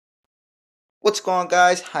What's going on,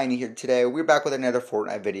 guys? Heine here today. We're back with another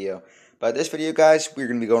Fortnite video. But this video, guys, we're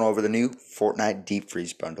going to be going over the new Fortnite Deep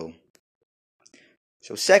Freeze bundle.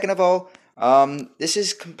 So second of all, this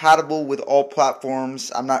is compatible with all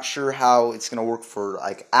platforms. I'm not sure how it's going to work for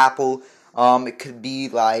like Apple. It could be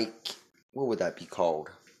like, what would that be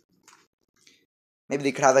called? Maybe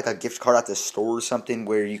they could have like a gift card at the store or something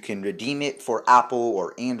where you can redeem it for Apple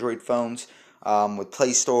or Android phones with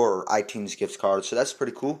Play Store or iTunes gift cards. So that's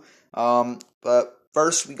pretty cool. But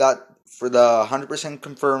first, we got for the 100%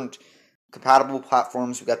 confirmed compatible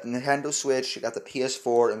platforms. We got the Nintendo Switch, we got the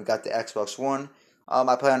PS4, and we got the Xbox One.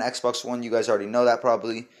 I play on Xbox One. You guys already know that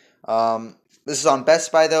probably. This is on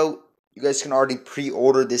Best Buy though. You guys can already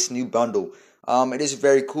pre-order this new bundle. It is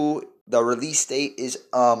very cool. The release date is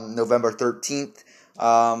November 13th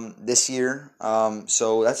this year.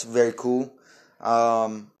 So that's very cool.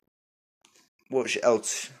 What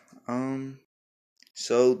else?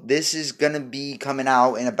 So this is gonna be coming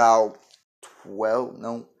out in about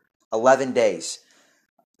 11 days.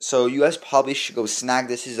 So you guys probably should go snag.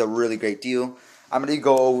 This is a really great deal. I'm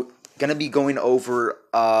gonna be going over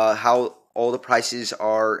how all the prices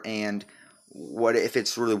are and what if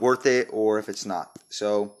it's really worth it or if it's not.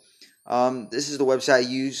 So this is the website I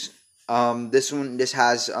use. This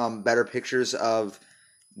has better pictures of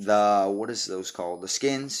the, what is those called? The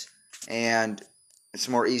skins, and it's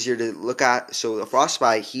more easier to look at. So the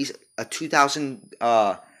Frostbite, he's a 2,000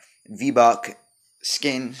 V-Buck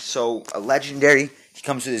skin, so a legendary. He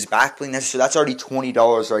comes with his back bling, so that's already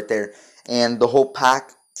 $20 right there. And the whole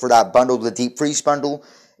pack for that bundle, the Deep Freeze bundle,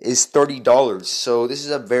 is $30. So this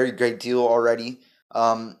is a very great deal already.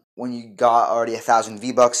 When you got already 1,000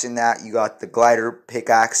 V-Bucks in that, you got the glider,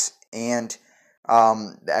 pickaxe, and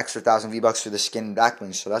the extra 1,000 V-Bucks for the skin and back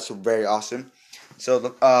bling. So that's very awesome. So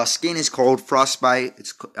the skin is called Frostbite.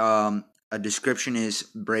 It's a description is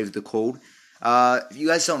Brave the Cold. If you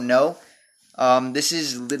guys don't know, this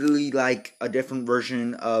is literally like a different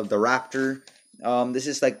version of the Raptor. This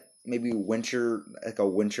is like maybe winter, like a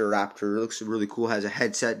winter Raptor. It looks really cool. Has a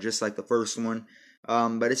headset just like the first one,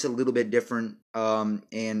 but it's a little bit different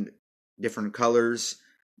and different colors.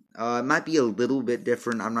 It might be a little bit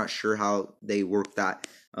different. I'm not sure how they work that.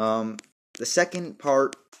 The second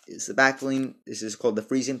part is the back bling. This is called the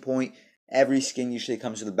freezing point. Every skin usually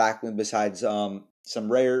comes with a back bling besides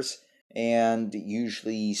some rares, and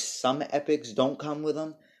usually some epics don't come with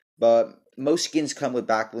them, but most skins come with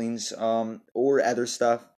back blings or other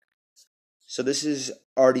stuff. So this is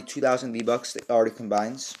already 2,000 V-Bucks. It already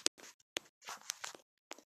combines.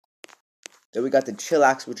 Then we got the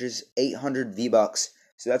Chillax, which is 800 V-Bucks.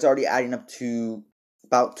 So that's already adding up to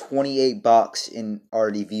about $28 in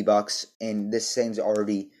already V-Bucks, and this thing's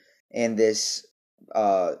already in this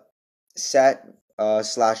set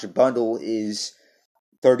slash bundle is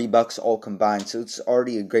 $30 all combined. So it's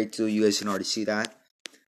already a great deal. You guys can already see that.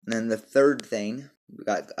 And then the third thing, we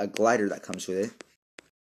got a glider that comes with it,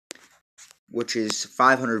 which is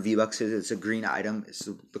 500 V-Bucks. It's a green item. It's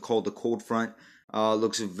called the Cold Front.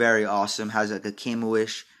 Looks very awesome. Has like a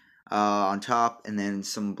camo-ish on top, and then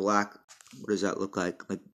some black. What does that look like?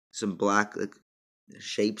 Like some black like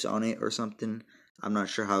shapes on it or something. I'm not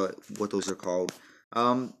sure what those are called.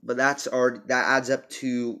 But that adds up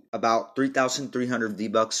to about 3,300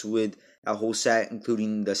 V-Bucks with that whole set,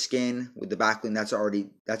 including the skin with the backbling.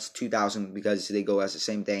 That's 2,000 because they go as the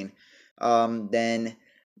same thing. Then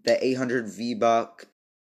the 800 V-Buck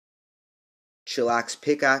Chillax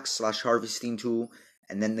pickaxe slash harvesting tool,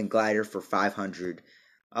 and then the glider for 500.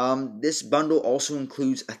 This bundle also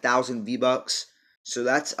includes 1,000 V-Bucks, so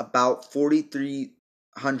that's about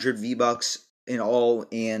 4,300 V-Bucks in all,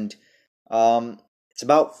 and it's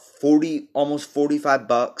about almost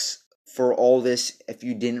 $45 for all this if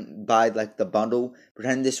you didn't buy like the bundle.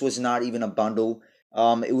 Pretend this was not even a bundle.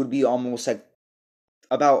 It would be almost like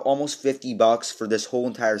about almost $50 for this whole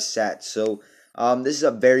entire set. So this is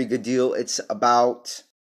a very good deal. It's about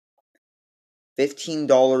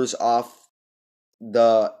 $15 off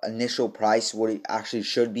the initial price, what it actually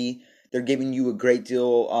should be. They're giving you a great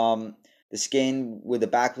deal. The skin with the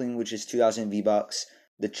backbling, which is 2,000 V-Bucks.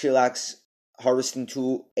 The Chillax harvesting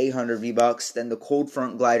tool, 800 V-Bucks. Then the Cold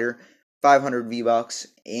Front glider, 500 V-Bucks,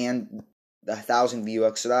 and the 1,000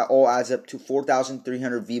 V-Bucks. So that all adds up to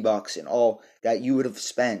 4,300 V-Bucks in all that you would have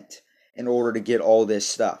spent in order to get all this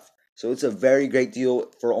stuff. So it's a very great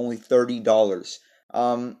deal for only $30.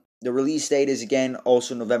 The release date is again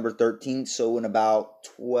also November 13th, so in about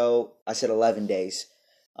 11 days.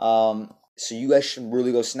 So you guys should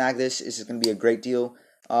really go snag this. This is going to be a great deal.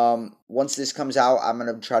 Once this comes out, I'm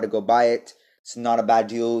going to try to go buy it. It's not a bad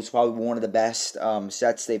deal. It's probably one of the best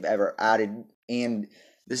sets they've ever added. And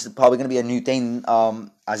This is probably going to be a new thing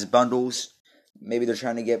as bundles. Maybe they're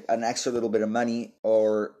trying to get an extra little bit of money,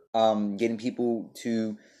 or getting people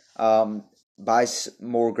to buy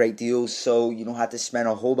more great deals, so you don't have to spend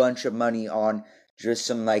a whole bunch of money on just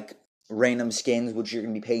some like random skins, which you're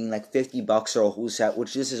going to be paying like $50 or a whole set,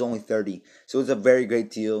 which this is only 30. So it's a very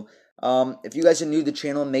great deal. If you guys are new to the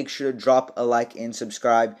channel, make sure to drop a like and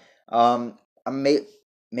subscribe. I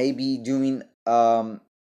may be doing a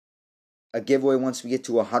giveaway once we get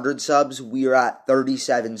to 100 subs. We are at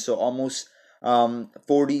 37, so almost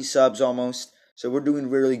 40 subs almost. So we're doing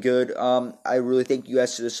really good. I really thank you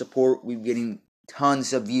guys for the support. We're getting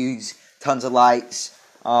tons of views, tons of likes.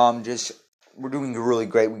 We're doing really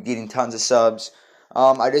great. We're getting tons of subs.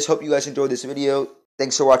 I just hope you guys enjoyed this video.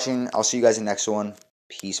 Thanks for watching. I'll see you guys in the next one.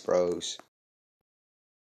 Peace, bros.